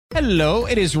Hello,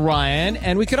 it is Ryan,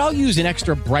 and we could all use an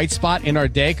extra bright spot in our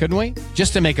day, couldn't we?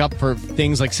 Just to make up for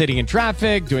things like sitting in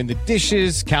traffic, doing the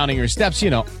dishes, counting your steps,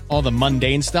 all the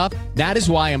mundane stuff. That is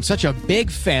why I'm such a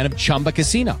big fan of Chumba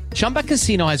Casino. Chumba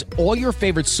Casino has all your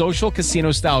favorite social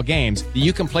casino-style games that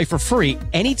you can play for free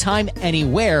anytime,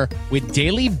 anywhere with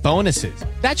daily bonuses.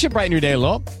 That should brighten your day a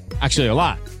little. Actually, a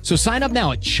lot. So sign up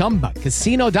now at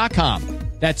ChumbaCasino.com.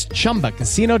 That's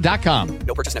ChumbaCasino.com.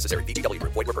 No purchase necessary. VGW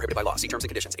Group. Void where prohibited by law. See terms and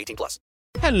conditions. 18+.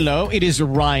 Hello, it is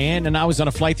Ryan, and I was on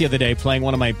a flight the other day playing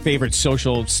one of my favorite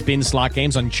social spin slot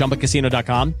games on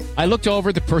ChumbaCasino.com. I looked over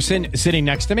at the person sitting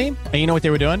next to me, and you know what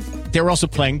they were doing? They were also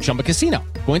playing Chumba Casino.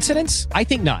 Coincidence? I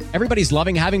think not. Everybody's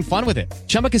loving having fun with it.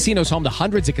 Chumba Casino is home to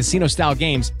hundreds of casino-style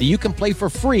games that you can play for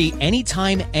free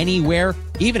anytime, anywhere,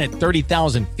 even at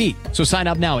 30,000 feet. So sign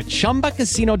up now at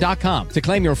ChumbaCasino.com to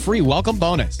claim your free welcome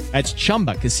bonus. That's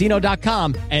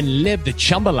ChumbaCasino.com and live the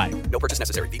Chumba life. No purchase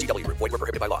necessary. VGW Group. Void where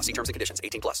prohibited by law. See terms and conditions.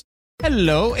 18+.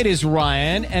 Hello, it is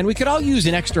Ryan, and we could all use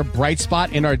an extra bright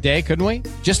spot in our day, couldn't we?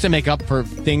 Just to make up for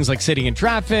things like sitting in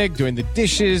traffic, doing the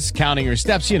dishes, counting your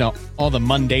steps, all the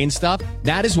mundane stuff.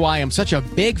 That is why I'm such a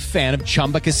big fan of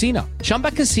Chumba Casino. Chumba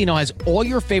Casino has all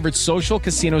your favorite social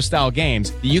casino-style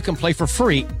games that you can play for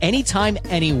free anytime,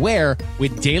 anywhere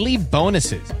with daily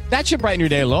bonuses. That should brighten your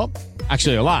day a little.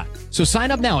 Actually, a lot. So sign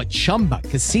up now at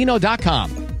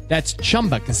ChumbaCasino.com. That's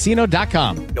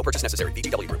ChumbaCasino.com. No purchase necessary.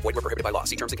 VGW Group. Void where prohibited by law.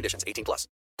 See terms and conditions. 18+.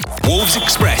 Wolves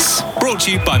Express, brought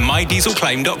to you by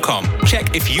MyDieselClaim.com.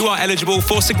 Check if you are eligible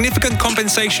for significant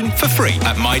compensation for free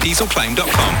at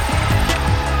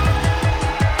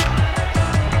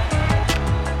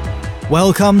MyDieselClaim.com.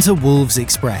 Welcome to Wolves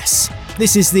Express.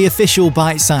 This is the official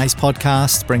bite-sized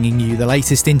podcast bringing you the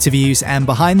latest interviews and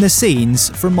behind the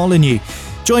scenes from Molineux.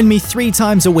 Join me 3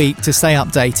 times a week to stay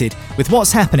updated with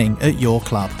what's happening at your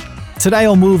club. Today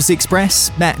on Wolves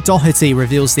Express, Matt Doherty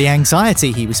reveals the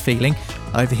anxiety he was feeling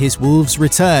over his Wolves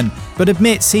return, but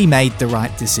admits he made the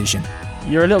right decision.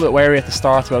 You're a little bit wary at the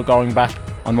start about going back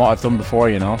on what I've done before,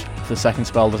 if the second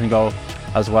spell doesn't go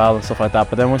as well and stuff like that,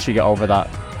 but then once you get over that,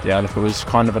 it was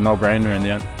kind of a no-brainer in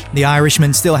the end. The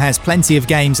Irishman still has plenty of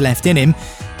games left in him,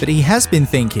 but he has been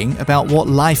thinking about what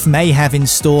life may have in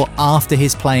store after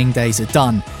his playing days are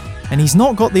done. And he's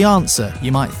not got the answer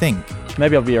you might think.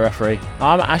 Maybe I'll be a referee.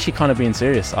 I'm actually kind of being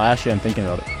serious. I actually am thinking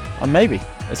about it. Maybe.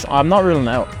 I'm not ruling it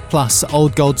out. Plus,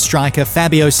 old gold striker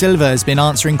Fabio Silva has been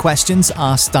answering questions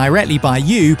asked directly by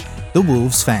you, the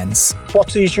Wolves fans.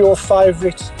 What is your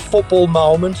favourite football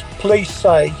moment? Please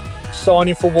say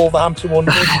signing for Wolverhampton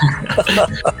Wanderers.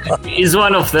 He's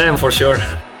one of them for sure.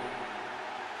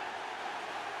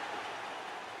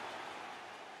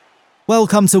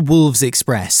 Welcome to Wolves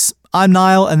Express. I'm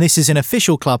Niall, and this is an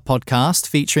official club podcast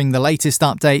featuring the latest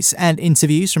updates and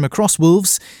interviews from across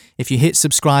Wolves. If you hit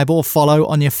subscribe or follow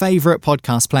on your favourite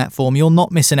podcast platform, you'll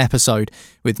not miss an episode,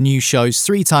 with new shows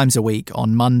 3 times a week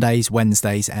on Mondays,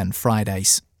 Wednesdays and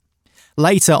Fridays.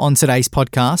 Later on today's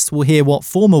podcast, we'll hear what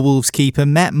former Wolves keeper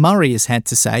Matt Murray has had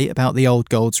to say about the Old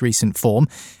Gold's recent form,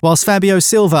 whilst Fabio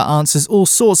Silva answers all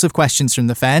sorts of questions from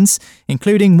the fans,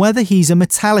 including whether he's a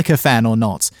Metallica fan or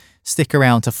not. Stick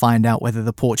around to find out whether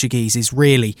the Portuguese is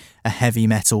really a heavy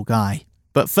metal guy.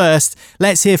 But first,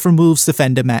 let's hear from Wolves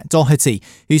defender Matt Doherty,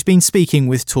 who's been speaking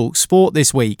with Talk Sport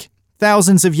this week.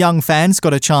 Thousands of young fans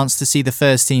got a chance to see the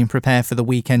first team prepare for the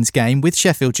weekend's game with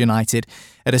Sheffield United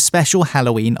at a special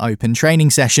Halloween open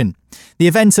training session. The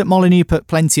event at Molineux put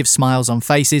plenty of smiles on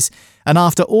faces, and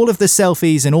after all of the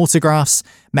selfies and autographs,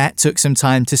 Matt took some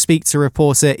time to speak to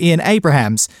reporter Ian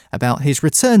Abrahams about his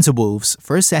return to Wolves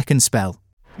for a second spell.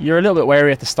 You're a little bit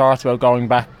wary at the start about going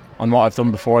back on what I've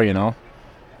done before, and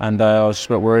I was just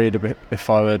a bit worried if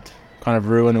I would kind of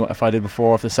ruin what I did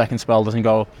before, if the second spell doesn't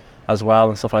go as well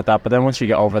and stuff like that. But then once you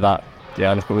get over that,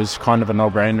 it was kind of a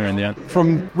no-brainer in the end.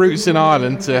 From roots in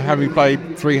Ireland to having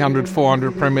played 300,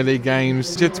 400 Premier League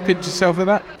games, did you have to pitch yourself with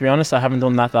that? To be honest, I haven't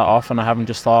done that often. I haven't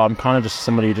just thought. I'm kind of just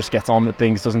somebody who just gets on with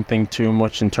things, doesn't think too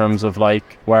much in terms of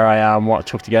like where I am, what it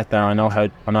took to get there. I know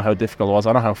how difficult it was.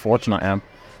 I know how fortunate I am.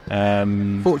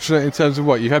 Fortunate in terms of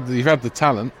what? You've had the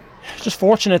talent. Just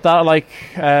fortunate that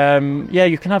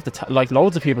you can have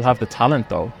loads of people have the talent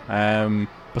though.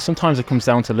 But sometimes it comes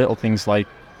down to little things like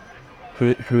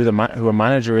who a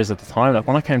manager is at the time. Like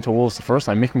when I came to Wolves the first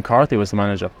time, Mick McCarthy was the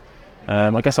manager.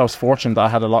 I guess I was fortunate that I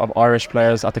had a lot of Irish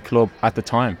players at the club at the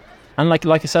time. And like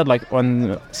I said, like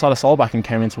when Salah Solbakken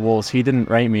came into Wolves, he didn't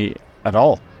rate me at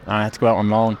all. I had to go out on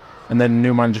loan, and then a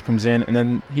new manager comes in, and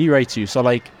then he rates you. So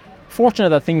like, fortunate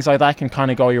that things like that can kind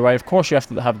of go your way. Of course, you have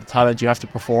to have the talent. You have to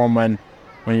perform when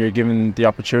you're given the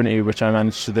opportunity, which I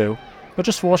managed to do. But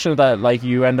just fortunate that like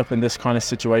you end up in this kind of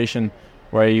situation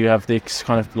where you have the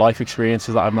kind of life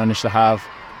experiences that I've managed to have,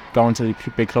 going to the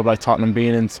big club like Tottenham,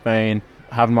 being in Spain,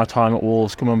 having my time at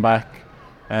Wolves, coming back.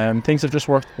 Things have just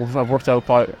worked out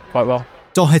quite well.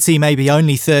 Doherty may be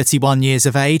only 31 years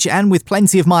of age and with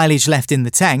plenty of mileage left in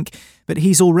the tank, but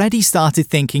he's already started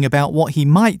thinking about what he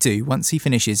might do once he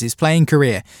finishes his playing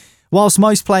career. Whilst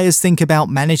most players think about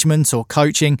management or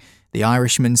coaching, the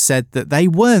Irishman said that they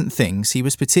weren't things he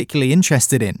was particularly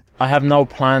interested in. I have no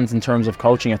plans in terms of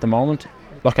coaching at the moment.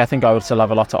 Look, I think I would still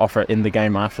have a lot to offer in the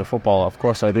game after football. Of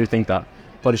course, I do think that.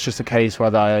 But it's just a case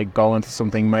whether I go into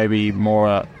something maybe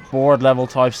more board level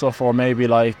type stuff, or maybe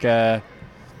like... it's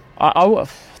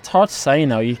hard to say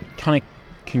now. You kind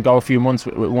of can go a few months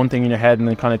with one thing in your head and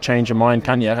then kind of change your mind,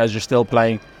 can you, as you're still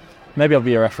playing? Maybe I'll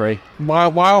be a referee. Why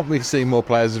aren't we seeing more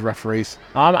players as referees?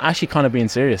 I'm actually kind of being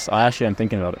serious. I actually am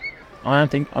thinking about it. I am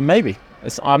thinking, maybe.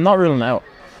 I'm not ruling it out.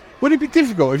 Would it be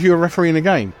difficult if you were refereeing a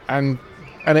game and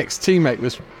an ex-teammate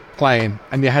was playing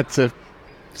and you had to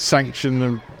sanction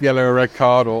a yellow or red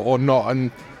card or not,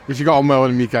 and if you got on well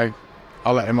with him, you go,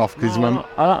 I'll let him off because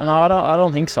I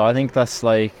don't think so. I think that's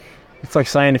like, it's like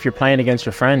saying if you're playing against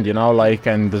your friend, you know, like,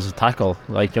 and there's a tackle,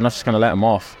 like, you're not just going to let him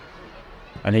off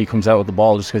and he comes out with the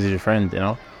ball just because he's your friend, you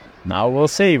know. Now we'll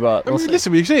see, but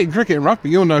listen, you see it in cricket and rugby.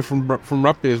 You'll know from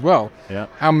rugby as well. Yeah.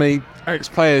 How many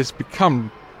ex-players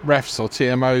become refs or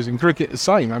TMOs in cricket? The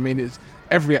same. I mean, it's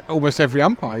almost every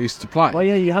umpire used to play. Well,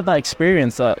 yeah, you have that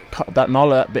experience, that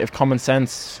knowledge, that bit of common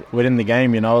sense within the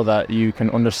game. You know, that you can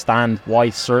understand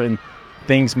why certain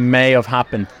things may have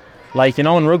happened. Like, you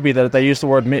know, in rugby, that they use the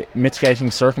word mitigating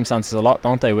circumstances a lot,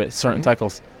 don't they, with certain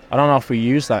tackles? I don't know if we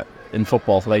use that in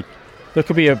football. Like, there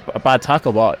could be a bad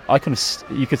tackle, but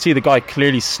you could see the guy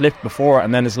clearly slipped before,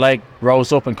 and then his leg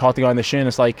rose up and caught the guy in the shin.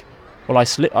 It's like, well, I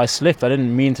slipped. I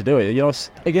didn't mean to do it. You know,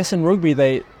 I guess in rugby,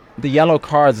 the yellow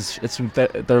cards,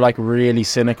 they're like really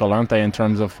cynical, aren't they, in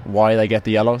terms of why they get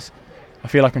the yellows? I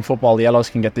feel like in football, the yellows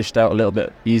can get dished out a little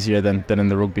bit easier than in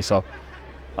the rugby. So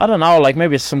I don't know. Like,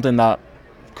 maybe it's something that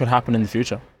could happen in the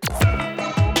future.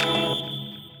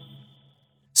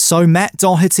 So Matt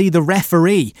Doherty, the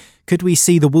referee. Could we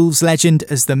see the Wolves legend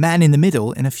as the man in the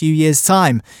middle in a few years'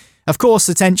 time? Of course,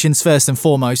 attentions first and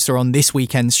foremost are on this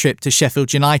weekend's trip to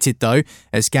Sheffield United, though,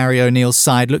 as Gary O'Neill's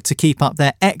side look to keep up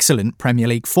their excellent Premier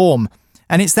League form.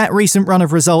 And it's that recent run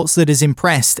of results that has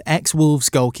impressed ex-Wolves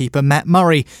goalkeeper Matt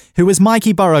Murray, who was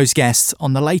Mikey Burrows' guest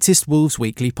on the latest Wolves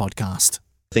Weekly podcast.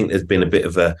 I think there's been a bit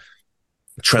of a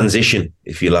transition,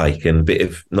 if you like, and a bit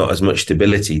of not as much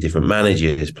stability, different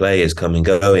managers, players coming,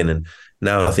 going. And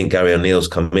now I think Gary O'Neill's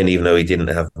come in, even though he didn't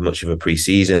have much of a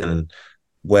pre-season. And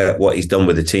what he's done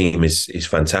with the team is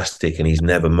fantastic, and he's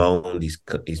never moaned. He's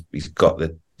got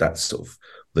that sort of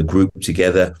the group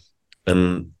together.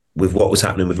 And with what was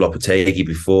happening with Lopetegui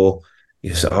before,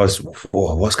 I was,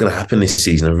 what's going to happen this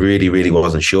season? I really, really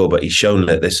wasn't sure. But he's shown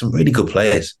that there's some really good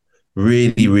players.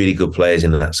 Really, really good players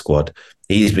in that squad.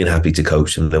 He's been happy to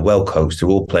coach them. They're well coached. They're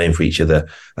all playing for each other.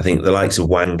 I think the likes of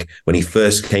Wang, when he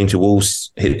first came to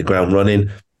Wolves, hit the ground running.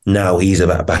 Now he's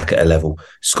about back at a level,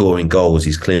 scoring goals.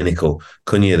 He's clinical.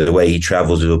 Cunha, the way he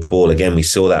travels with a ball, again, we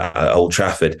saw that at Old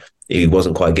Trafford. He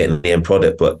wasn't quite getting the end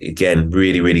product, but again,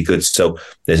 really, really good. So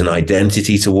there's an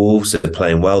identity to Wolves. They're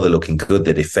playing well. They're looking good.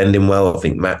 They're defending well. I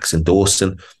think Max and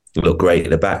Dawson look great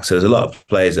at the back. So there's a lot of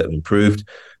players that have improved.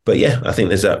 But yeah, I think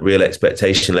there's that real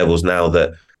expectation levels now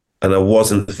and I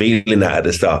wasn't feeling that at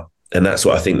the start. And that's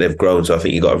what I think they've grown. So I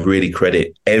think you've got to really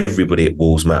credit everybody at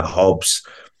Wolves, Matt Hobbs,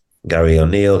 Gary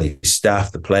O'Neill, his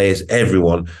staff, the players,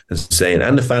 everyone,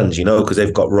 and the fans, you know, because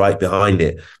they've got right behind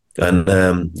it. And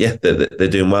they're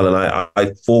doing well. And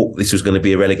I thought this was going to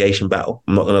be a relegation battle.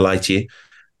 I'm not going to lie to you.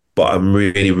 But I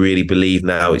really, really believe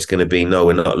now it's going to be, no,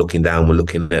 we're not looking down. We're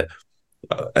looking at,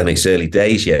 and it's early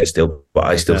days yet still, but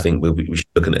I still think we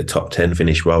should be looking at a top 10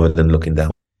 finish rather than looking down.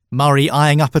 Murray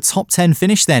eyeing up a top 10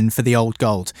 finish then for the Old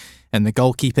Gold. And the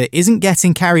goalkeeper isn't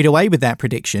getting carried away with that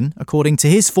prediction, according to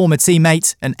his former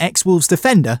teammate and ex-Wolves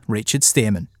defender, Richard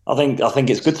Stearman. I think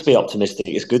it's good to be optimistic.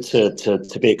 It's good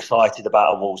to be excited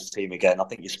about a Wolves team again. I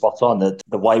think you're spot on.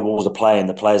 The way Wolves are playing,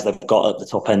 the players they've got at the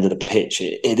top end of the pitch,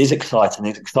 it is exciting.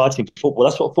 It's exciting football.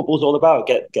 That's what football's all about.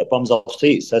 Get bums off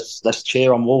seats. Let's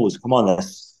cheer on Wolves. Come on,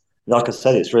 like I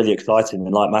said, it's really exciting.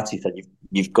 And like Matty said,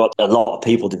 you've got a lot of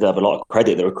people deserve a lot of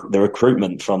credit. The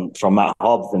recruitment from Matt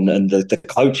Hobbs and the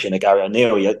coaching of Gary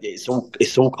O'Neill.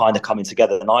 It's all kind of coming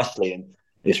together nicely, and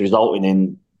it's resulting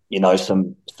in, you know,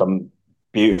 some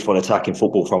beautiful attacking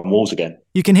football from Wolves again.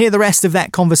 You can hear the rest of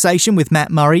that conversation with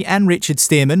Matt Murray and Richard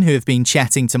Stearman, who have been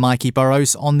chatting to Mikey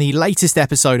Burrows on the latest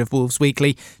episode of Wolves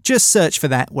Weekly. Just search for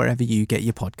that wherever you get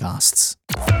your podcasts.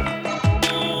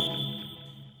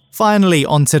 Finally,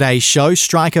 on today's show,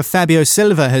 striker Fabio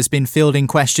Silva has been fielding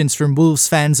questions from Wolves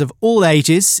fans of all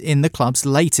ages in the club's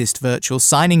latest virtual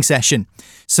signing session.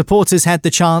 Supporters had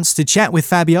the chance to chat with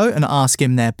Fabio and ask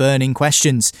him their burning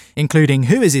questions, including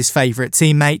who is his favourite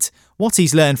teammate, what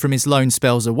he's learned from his loan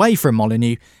spells away from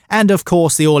Molineux, and of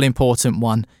course the all-important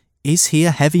one, is he a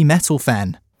heavy metal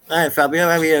fan? Hi Fabio,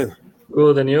 how are you?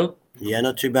 Good, and you? Yeah,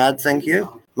 not too bad, thank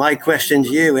you. My question to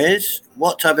you is,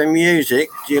 what type of music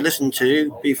do you listen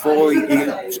to before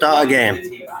you start a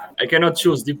game? I cannot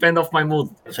choose, depend of my mood.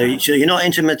 So you're not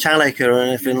into Metallica or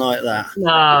anything like that?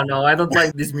 No, I don't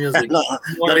like this music.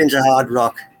 not into hard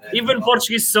rock? Even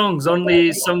Portuguese songs,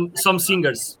 only some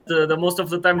singers. The most of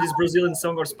the time this Brazilian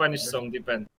song or Spanish song,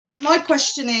 depend. My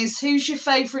question is, who's your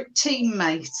favourite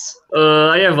teammate?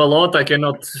 I have a lot, I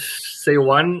cannot say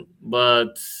one,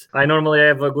 but I normally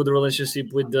have a good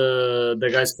relationship with the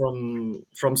guys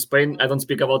from Spain. I don't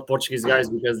speak about Portuguese guys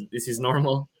because this is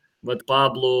normal, but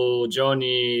Pablo,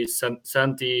 Johnny,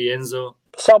 Santi, Enzo.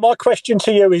 So my question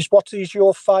to you is, what is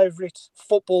your favourite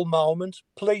football moment?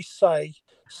 Please say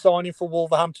signing for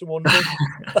Wolverhampton Wanderers.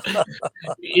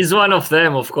 Is one of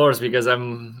them, of course, because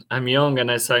I'm young and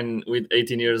I signed with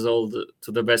 18 years old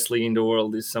to the best league in the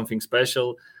world. Is something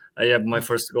special. I have my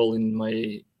first goal in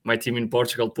my team in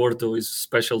Portugal, Porto, is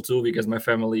special too because my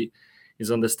family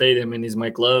is on the stadium and is my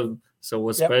club, so it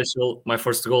was special. My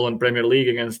first goal in Premier League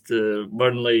against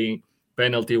Burnley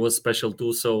penalty was special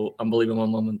too, so unbelievable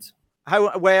moment. How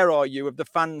aware are you of the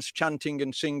fans chanting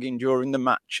and singing during the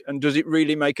match, and does it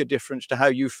really make a difference to how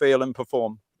you feel and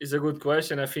perform? It's a good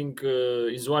question. I think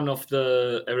is one of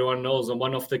the, everyone knows, and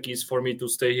one of the keys for me to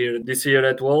stay here this year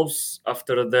at Wolves.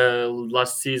 After the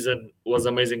last season was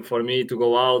amazing for me to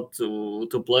go out,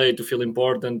 to play, to feel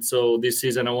important. So this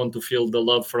season I want to feel the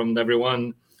love from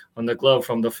everyone on the club,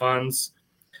 from the fans.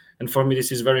 And for me,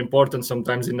 this is very important.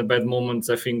 Sometimes in the bad moments,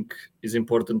 I think it's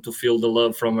important to feel the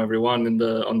love from everyone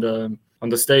on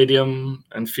the stadium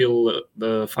and feel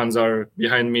the fans are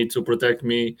behind me to protect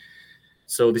me.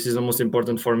 So this is the most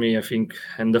important for me, I think.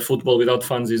 And the football without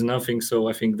fans is nothing. So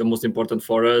I think the most important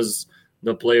for us,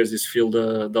 the players, is feel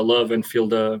the love and feel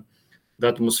the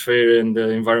atmosphere and the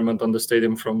environment on the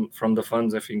stadium from the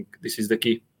fans. I think this is the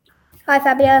key. Hi,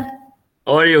 Fabio.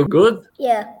 How are you? Good?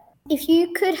 Yeah. If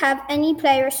you could have any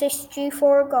player assist you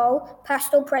for a goal,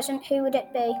 past or present, who would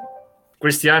it be?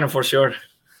 Cristiano, for sure.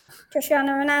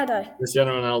 Cristiano Ronaldo?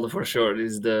 Cristiano Ronaldo, for sure.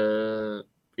 Is the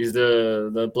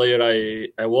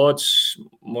player I watch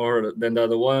more than the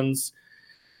other ones.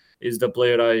 Is the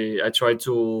player I try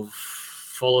to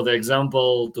follow the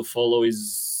example, to follow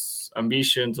his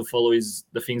ambition, to follow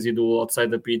the things he do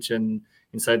outside the pitch and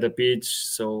inside the pitch.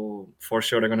 So for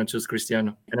sure I'm going to choose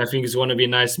Cristiano. And I think it's going to be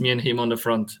nice, me and him on the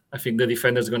front. I think the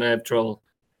defender's going to have trouble.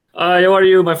 Hi, how are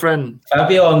you, my friend?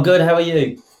 Fabio, I'm good. How are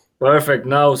you? Perfect.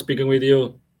 Now speaking with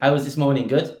you. How was this morning?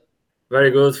 Good?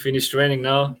 Very good. Finished training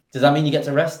now. Does that mean you get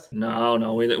to rest?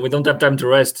 No. We don't have time to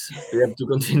rest. We have to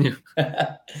continue.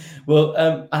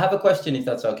 Well, I have a question, if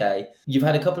that's okay. You've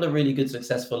had a couple of really good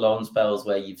successful loan spells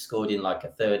where you've scored in like a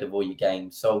third of all your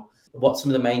games. So what's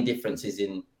some of the main differences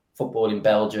in football in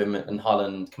Belgium and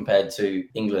Holland compared to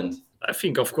England? I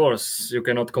think, of course, you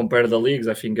cannot compare the leagues.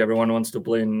 I think everyone wants to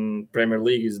play in Premier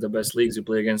League. It's the best leagues. You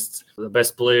play against the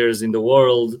best players in the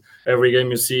world. Every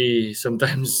game you see,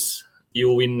 sometimes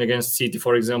you win against City,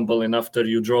 for example, and after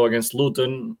you draw against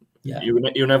Luton,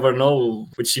 you never know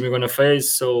which team you're gonna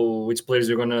face. So which players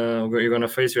you're gonna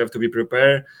face. You have to be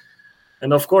prepared.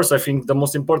 And of course, I think the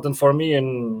most important for me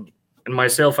and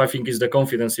myself, I think, is the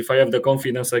confidence. If I have the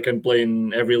confidence, I can play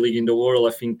in every league in the world.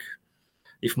 I think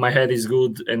if my head is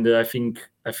good and I think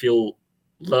I feel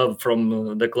love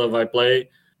from the club I play,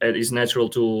 it is natural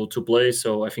to play.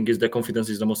 So I think the confidence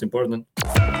is the most important.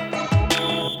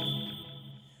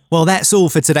 Well, that's all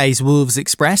for today's Wolves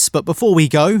Express, but before we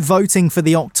go, voting for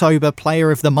the October Player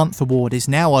of the Month award is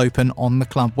now open on the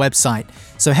club website.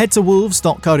 So head to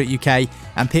wolves.co.uk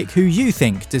and pick who you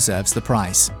think deserves the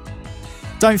prize.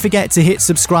 Don't forget to hit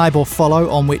subscribe or follow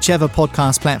on whichever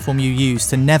podcast platform you use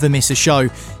to never miss a show.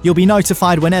 You'll be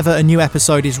notified whenever a new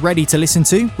episode is ready to listen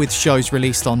to, with shows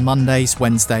released on Mondays,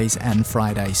 Wednesdays and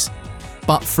Fridays.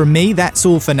 But from me, that's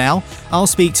all for now. I'll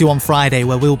speak to you on Friday,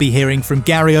 where we'll be hearing from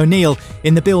Gary O'Neill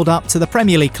in the build-up to the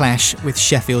Premier League clash with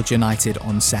Sheffield United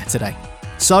on Saturday.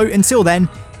 So until then,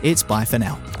 it's bye for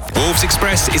now. Wolves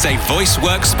Express is a Voice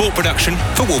Works sport production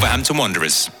for Wolverhampton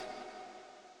Wanderers.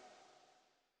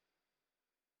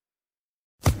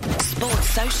 Sports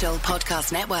Social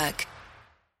Podcast Network.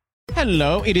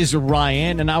 Hello, it is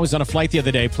Ryan, and I was on a flight the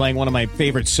other day playing one of my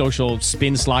favorite social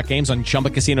spin slot games on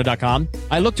ChumbaCasino.com.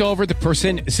 I looked over at the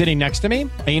person sitting next to me,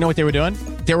 and you know what they were doing?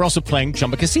 They were also playing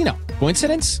Chumba Casino.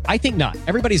 Coincidence? I think not.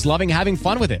 Everybody's loving having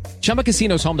fun with it. Chumba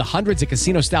Casino is home to hundreds of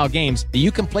casino-style games that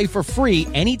you can play for free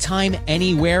anytime,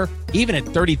 anywhere, even at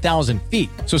 30,000 feet.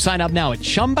 So sign up now at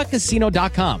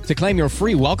ChumbaCasino.com to claim your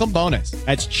free welcome bonus.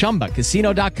 That's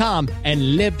ChumbaCasino.com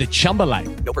and live the Chumba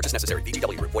life. No purchase necessary.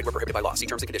 VGW Group. Void where prohibited by law. See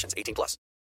terms and conditions. 18+.